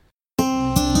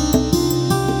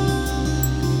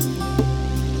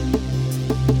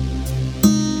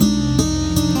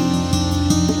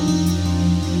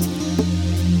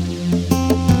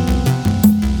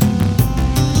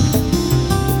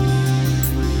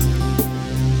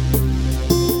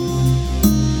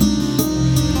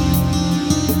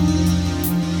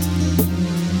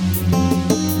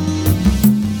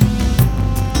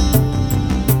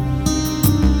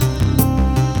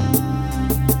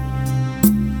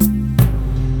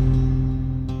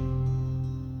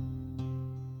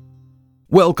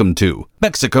Welcome to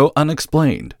Mexico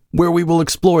Unexplained, where we will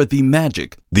explore the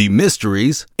magic, the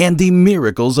mysteries, and the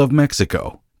miracles of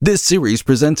Mexico. This series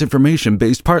presents information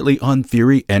based partly on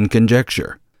theory and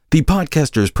conjecture. The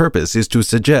podcaster's purpose is to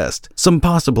suggest some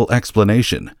possible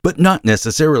explanation, but not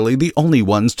necessarily the only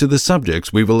ones to the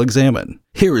subjects we will examine.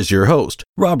 Here is your host,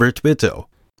 Robert Bitto.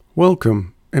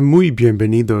 Welcome, and muy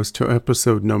bienvenidos to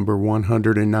episode number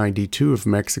 192 of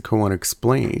Mexico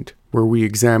Unexplained, where we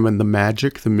examine the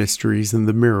magic, the mysteries, and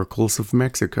the miracles of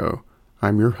Mexico.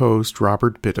 I'm your host,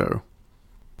 Robert Bitto.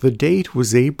 The date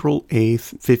was April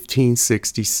 8th,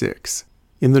 1566.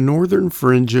 In the northern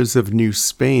fringes of New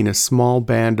Spain, a small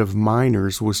band of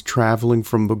miners was traveling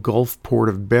from the Gulf port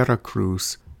of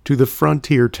Veracruz to the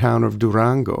frontier town of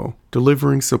Durango,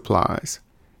 delivering supplies.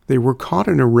 They were caught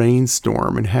in a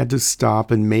rainstorm and had to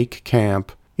stop and make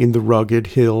camp in the rugged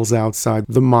hills outside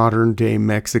the modern-day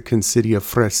Mexican city of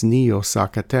Fresnillo,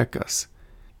 Zacatecas.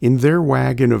 In their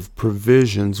wagon of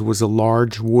provisions was a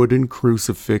large wooden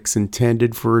crucifix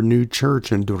intended for a new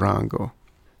church in Durango.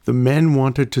 The men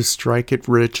wanted to strike it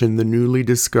rich in the newly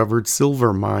discovered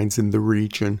silver mines in the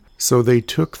region, so they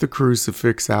took the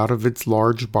crucifix out of its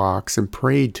large box and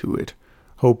prayed to it,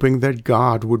 hoping that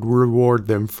God would reward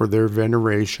them for their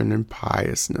veneration and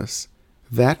piousness.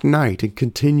 That night it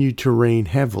continued to rain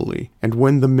heavily, and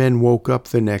when the men woke up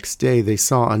the next day, they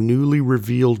saw a newly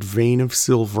revealed vein of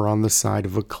silver on the side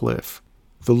of a cliff.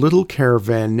 The little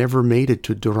caravan never made it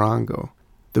to Durango.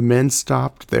 The men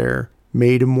stopped there,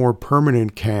 made a more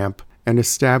permanent camp, and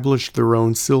established their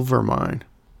own silver mine.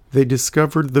 They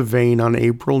discovered the vein on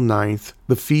April 9th,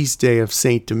 the feast day of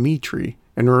Saint Dimitri,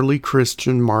 an early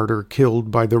Christian martyr killed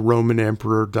by the Roman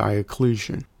Emperor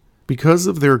Diocletian. Because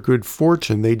of their good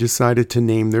fortune, they decided to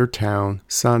name their town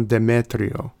San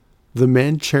Demetrio. The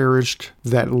men cherished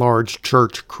that large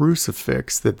church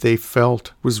crucifix that they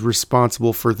felt was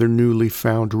responsible for their newly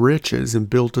found riches and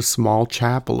built a small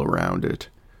chapel around it.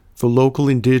 The local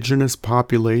indigenous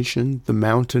population, the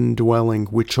mountain-dwelling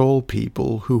Huichol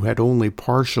people who had only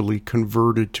partially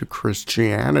converted to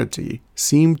Christianity,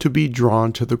 seemed to be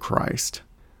drawn to the Christ.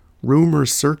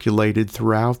 Rumors circulated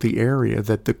throughout the area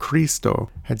that the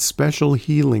Cristo had special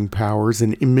healing powers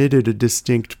and emitted a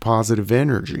distinct positive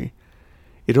energy.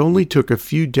 It only took a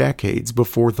few decades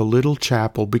before the little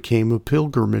chapel became a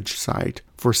pilgrimage site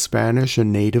for Spanish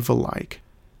and native alike.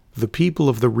 The people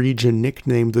of the region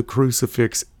nicknamed the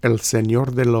crucifix El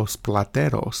Señor de los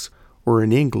Plateros, or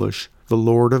in English, the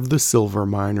Lord of the Silver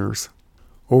Miners.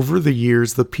 Over the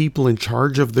years, the people in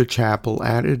charge of the chapel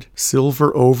added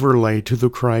silver overlay to the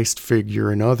Christ figure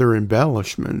and other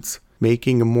embellishments,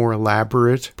 making a more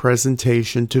elaborate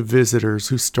presentation to visitors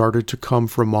who started to come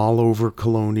from all over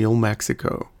colonial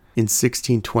Mexico. In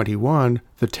 1621,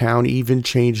 the town even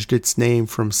changed its name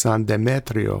from San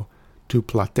Demetrio to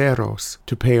Plateros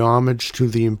to pay homage to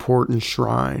the important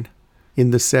shrine.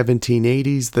 In the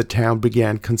 1780s, the town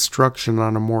began construction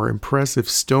on a more impressive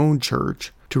stone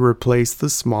church to replace the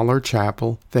smaller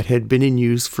chapel that had been in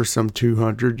use for some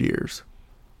 200 years.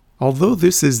 Although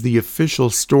this is the official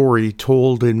story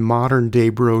told in modern-day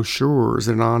brochures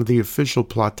and on the official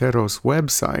Plateros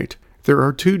website, there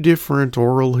are two different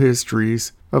oral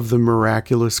histories of the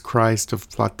miraculous Christ of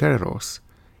Plateros.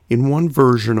 In one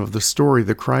version of the story,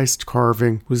 the Christ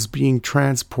carving was being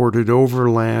transported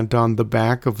overland on the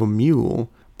back of a mule,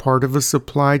 part of a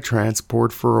supply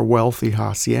transport for a wealthy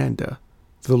hacienda.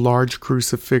 The large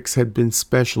crucifix had been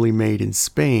specially made in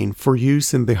Spain for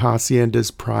use in the hacienda's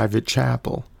private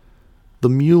chapel. The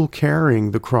mule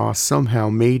carrying the cross somehow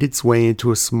made its way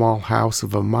into a small house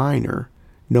of a miner.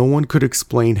 No one could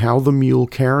explain how the mule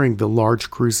carrying the large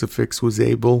crucifix was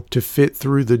able to fit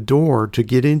through the door to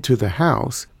get into the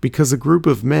house, because a group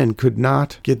of men could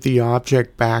not get the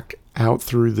object back out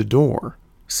through the door.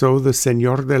 So the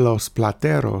Señor de los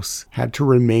Plateros had to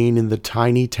remain in the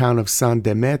tiny town of San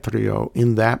Demetrio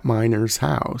in that miner's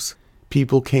house.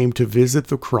 People came to visit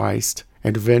the Christ,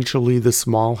 and eventually the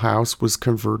small house was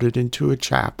converted into a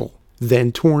chapel,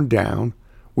 then torn down,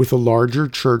 with a larger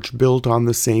church built on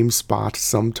the same spot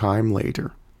some time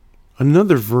later.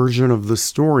 Another version of the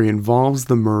story involves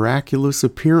the miraculous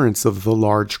appearance of the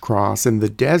large cross in the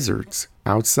deserts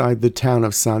outside the town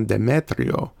of San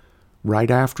Demetrio,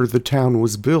 right after the town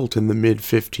was built in the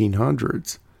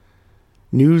mid-1500s.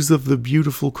 News of the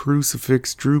beautiful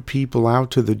crucifix drew people out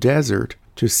to the desert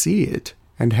to see it,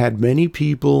 and had many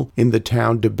people in the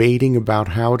town debating about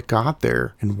how it got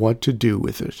there and what to do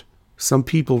with it. Some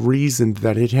people reasoned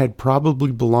that it had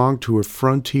probably belonged to a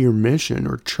frontier mission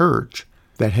or church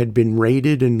that had been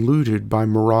raided and looted by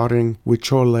marauding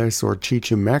Huicholes or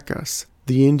Chichimecas.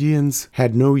 The Indians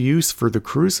had no use for the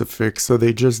crucifix, so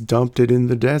they just dumped it in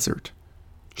the desert.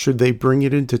 Should they bring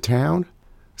it into town?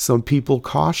 Some people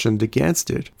cautioned against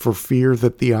it for fear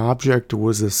that the object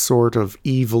was a sort of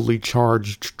evilly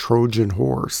charged Trojan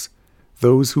horse.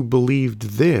 Those who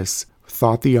believed this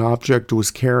thought the object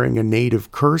was carrying a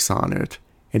native curse on it,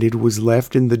 and it was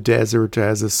left in the desert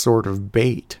as a sort of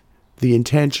bait. The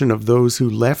intention of those who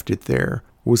left it there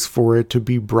was for it to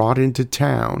be brought into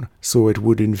town so it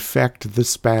would infect the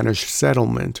Spanish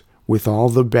settlement with all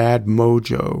the bad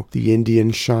mojo the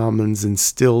Indian shamans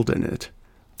instilled in it.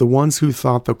 The ones who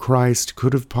thought the Christ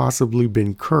could have possibly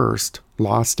been cursed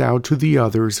lost out to the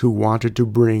others who wanted to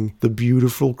bring the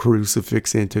beautiful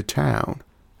crucifix into town.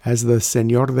 As the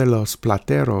Señor de los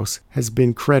Plateros has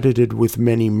been credited with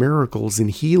many miracles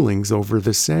and healings over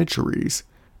the centuries,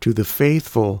 to the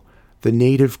faithful, the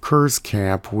native curse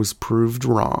camp was proved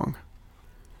wrong.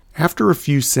 After a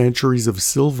few centuries of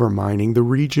silver mining, the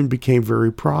region became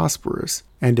very prosperous,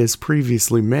 and as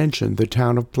previously mentioned, the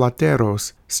town of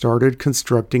Plateros started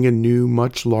constructing a new,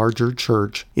 much larger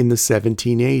church in the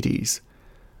 1780s.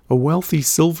 A wealthy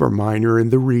silver miner in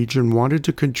the region wanted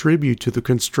to contribute to the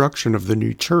construction of the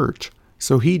new church,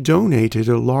 so he donated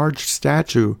a large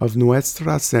statue of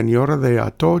Nuestra Señora de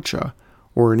Atocha,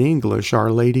 or in English,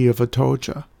 Our Lady of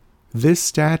Atocha. This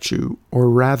statue, or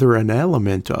rather an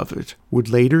element of it, would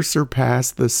later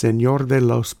surpass the Señor de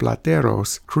los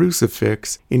Plateros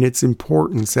crucifix in its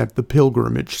importance at the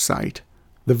pilgrimage site.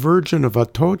 The Virgin of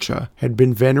Atocha had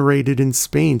been venerated in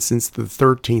Spain since the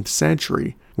 13th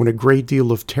century, when a great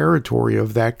deal of territory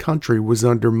of that country was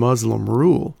under Muslim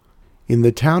rule. In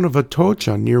the town of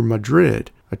Atocha near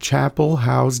Madrid, a chapel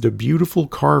housed a beautiful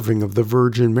carving of the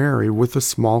Virgin Mary with a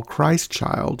small Christ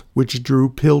child, which drew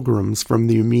pilgrims from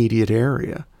the immediate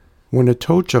area. When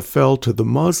Atocha fell to the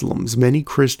Muslims, many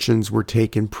Christians were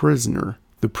taken prisoner.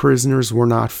 The prisoners were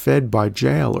not fed by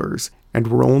jailers, and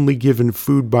were only given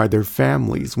food by their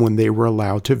families when they were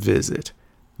allowed to visit.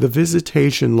 The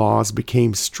visitation laws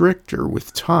became stricter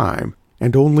with time,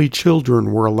 and only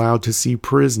children were allowed to see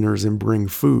prisoners and bring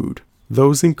food.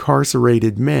 Those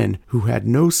incarcerated men who had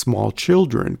no small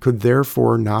children could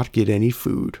therefore not get any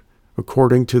food.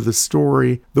 According to the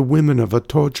story, the women of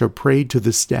Atocha prayed to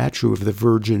the statue of the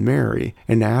Virgin Mary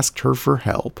and asked her for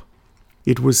help.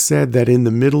 It was said that in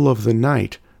the middle of the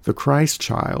night, the Christ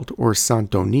child, or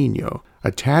Santo Niño,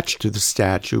 attached to the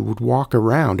statue would walk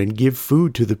around and give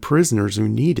food to the prisoners who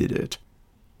needed it.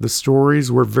 The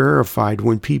stories were verified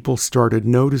when people started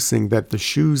noticing that the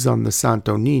shoes on the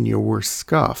Santo Niño were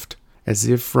scuffed, as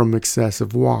if from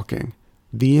excessive walking.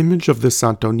 The image of the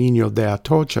Santo Niño de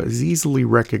Atocha is easily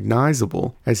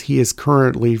recognizable, as he is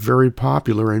currently very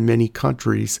popular in many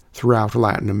countries throughout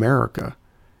Latin America.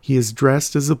 He is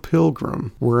dressed as a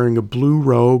pilgrim, wearing a blue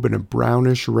robe and a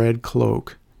brownish-red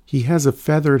cloak. He has a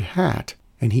feathered hat,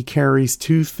 and he carries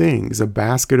two things, a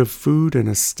basket of food and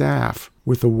a staff,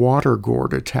 with a water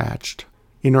gourd attached.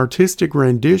 In artistic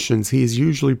renditions, he is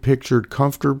usually pictured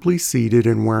comfortably seated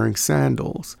and wearing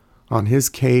sandals. On his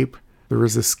cape, there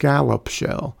is a scallop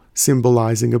shell,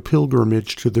 symbolizing a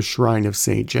pilgrimage to the shrine of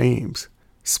St. James.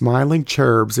 Smiling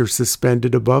cherubs are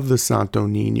suspended above the Santo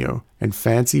Niño, and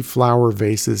fancy flower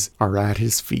vases are at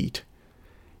his feet.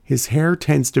 His hair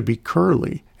tends to be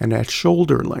curly and at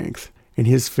shoulder length, and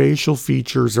his facial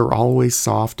features are always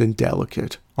soft and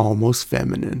delicate, almost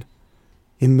feminine.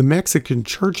 In the Mexican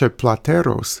church at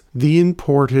Plateros, the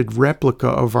imported replica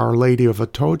of Our Lady of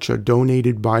Atocha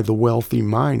donated by the wealthy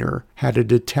miner had a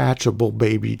detachable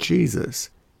baby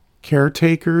Jesus.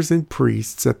 Caretakers and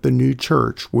priests at the new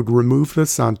church would remove the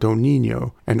Santo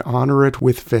Niño and honor it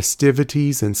with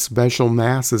festivities and special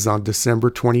masses on December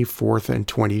 24th and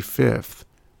 25th.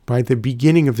 By the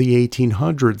beginning of the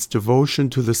 1800s,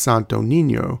 devotion to the Santo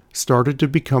Niño started to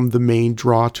become the main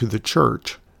draw to the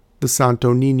church. The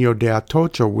Santo Niño de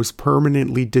Atocha was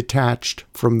permanently detached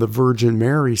from the Virgin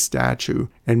Mary statue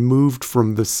and moved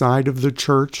from the side of the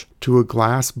church to a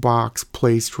glass box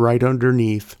placed right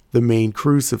underneath the main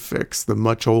crucifix, the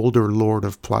much older Lord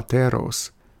of Plateros.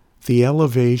 The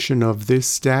elevation of this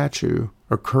statue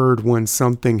occurred when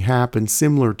something happened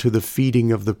similar to the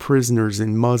feeding of the prisoners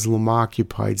in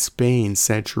Muslim-occupied Spain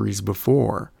centuries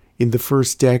before. In the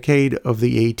first decade of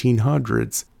the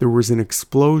 1800s, there was an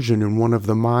explosion in one of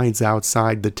the mines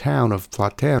outside the town of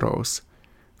Plateros.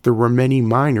 There were many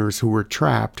miners who were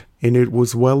trapped, and it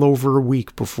was well over a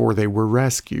week before they were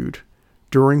rescued.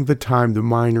 During the time the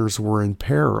miners were in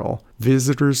peril,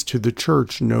 visitors to the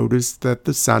church noticed that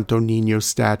the Santo Niño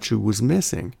statue was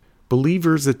missing.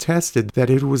 Believers attested that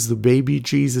it was the baby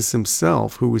Jesus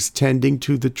himself who was tending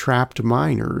to the trapped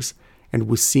miners and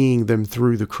was seeing them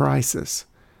through the crisis.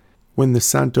 When the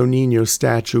Santo Niño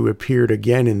statue appeared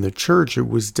again in the church, it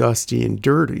was dusty and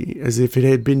dirty, as if it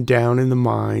had been down in the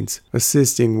mines,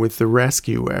 assisting with the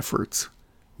rescue efforts.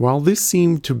 While this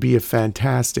seemed to be a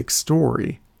fantastic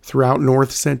story, throughout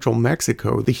north-central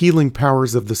Mexico, the healing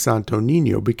powers of the Santo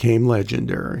Niño became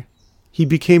legendary. He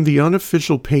became the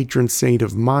unofficial patron saint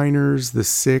of miners, the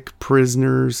sick,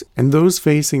 prisoners, and those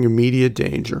facing immediate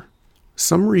danger.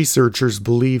 Some researchers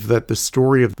believe that the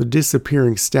story of the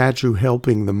disappearing statue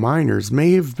helping the miners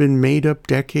may have been made up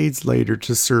decades later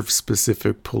to serve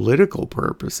specific political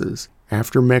purposes.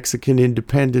 After Mexican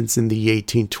independence in the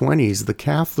 1820s, the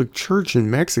Catholic Church in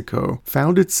Mexico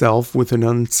found itself with an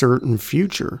uncertain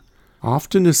future.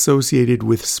 Often associated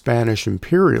with Spanish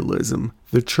imperialism,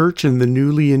 the church in the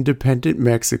newly independent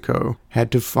Mexico had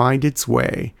to find its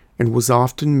way and was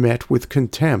often met with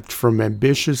contempt from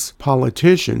ambitious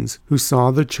politicians who saw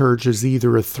the church as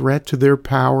either a threat to their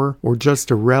power or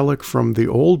just a relic from the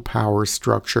old power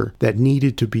structure that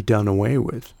needed to be done away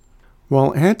with.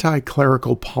 While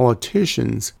anti-clerical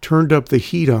politicians turned up the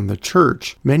heat on the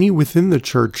church, many within the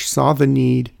church saw the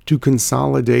need to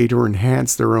consolidate or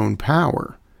enhance their own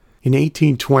power. In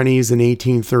 1820s and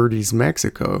 1830s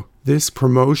Mexico, this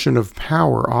promotion of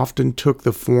power often took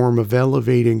the form of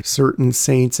elevating certain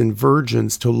saints and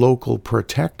virgins to local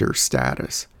protector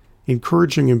status.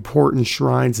 Encouraging important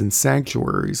shrines and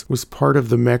sanctuaries was part of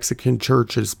the Mexican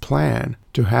church's plan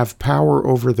to have power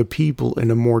over the people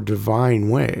in a more divine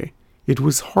way. It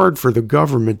was hard for the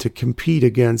government to compete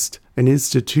against an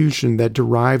institution that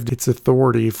derived its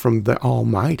authority from the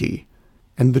Almighty,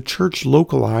 and the church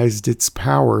localized its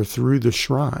power through the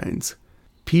shrines.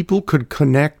 People could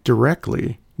connect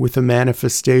directly with a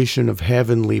manifestation of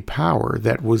heavenly power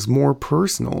that was more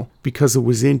personal because it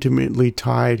was intimately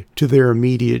tied to their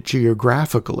immediate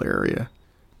geographical area.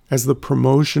 As the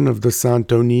promotion of the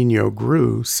Santo Niño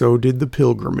grew, so did the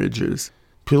pilgrimages.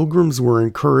 Pilgrims were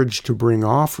encouraged to bring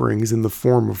offerings in the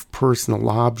form of personal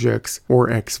objects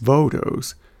or ex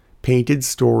votos, painted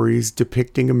stories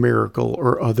depicting a miracle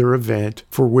or other event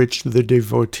for which the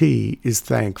devotee is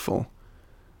thankful.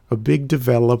 A big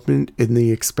development in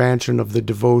the expansion of the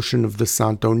devotion of the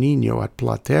Santo Niño at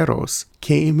Plateros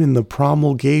came in the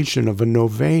promulgation of a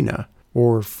novena,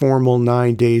 or formal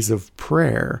 9 days of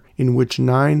prayer, in which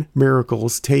 9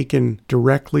 miracles taken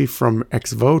directly from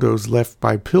ex votos left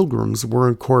by pilgrims were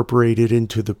incorporated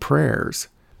into the prayers.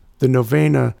 The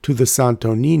novena to the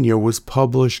Santo Niño was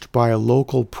published by a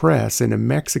local press in a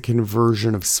Mexican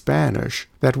version of Spanish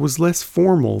that was less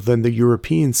formal than the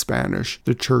European Spanish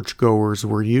the churchgoers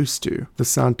were used to. The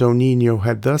Santo Niño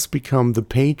had thus become the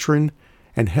patron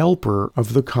and helper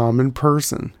of the common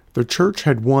person. The church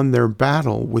had won their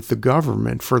battle with the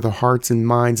government for the hearts and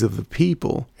minds of the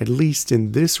people, at least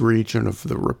in this region of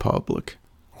the Republic.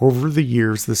 Over the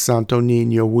years, the Santo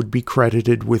Niño would be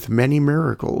credited with many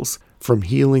miracles, from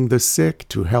healing the sick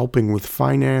to helping with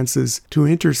finances to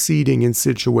interceding in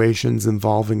situations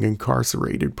involving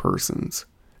incarcerated persons.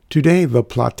 Today, the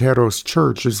Plateros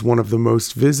Church is one of the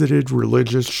most visited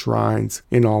religious shrines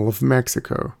in all of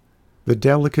Mexico. The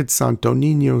delicate Santo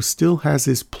Niño still has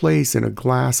his place in a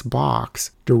glass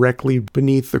box directly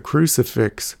beneath the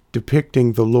crucifix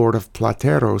depicting the Lord of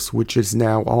Plateros, which is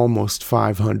now almost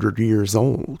 500 years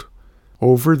old.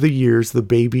 Over the years, the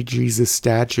baby Jesus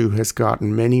statue has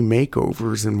gotten many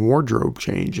makeovers and wardrobe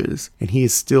changes, and he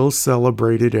is still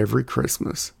celebrated every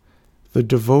Christmas. The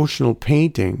devotional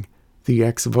painting, the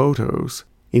ex votos,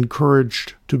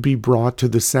 encouraged to be brought to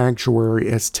the sanctuary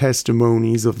as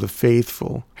testimonies of the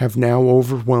faithful, have now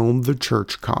overwhelmed the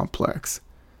church complex.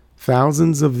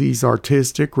 Thousands of these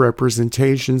artistic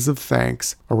representations of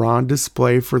thanks are on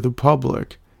display for the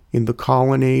public in the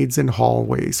colonnades and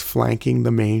hallways flanking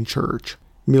the main church.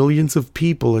 Millions of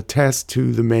people attest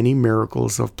to the many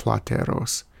miracles of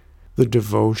Plateros. The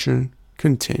devotion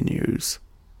continues.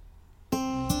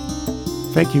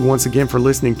 Thank you once again for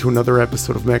listening to another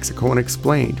episode of Mexico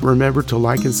Unexplained. Remember to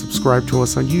like and subscribe to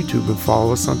us on YouTube and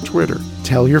follow us on Twitter.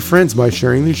 Tell your friends by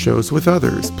sharing these shows with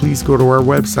others. Please go to our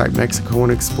website,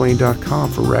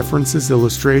 MexicoUnexplained.com, for references,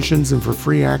 illustrations, and for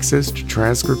free access to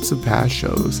transcripts of past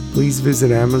shows. Please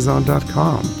visit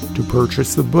Amazon.com to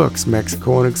purchase the books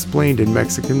Mexico Unexplained and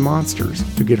Mexican Monsters,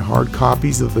 to get hard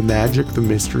copies of the magic, the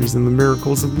mysteries, and the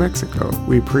miracles of Mexico.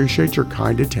 We appreciate your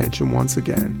kind attention once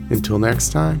again. Until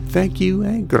next time, thank you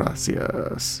and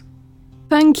gracias.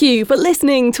 Thank you for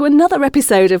listening to another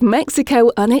episode of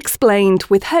Mexico Unexplained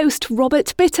with host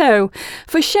Robert Bitto.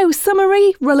 For show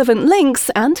summary, relevant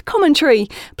links and commentary,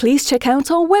 please check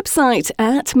out our website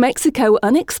at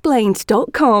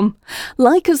mexicounexplained.com.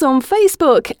 Like us on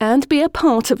Facebook and be a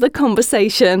part of the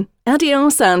conversation.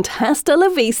 Adios and hasta la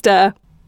vista.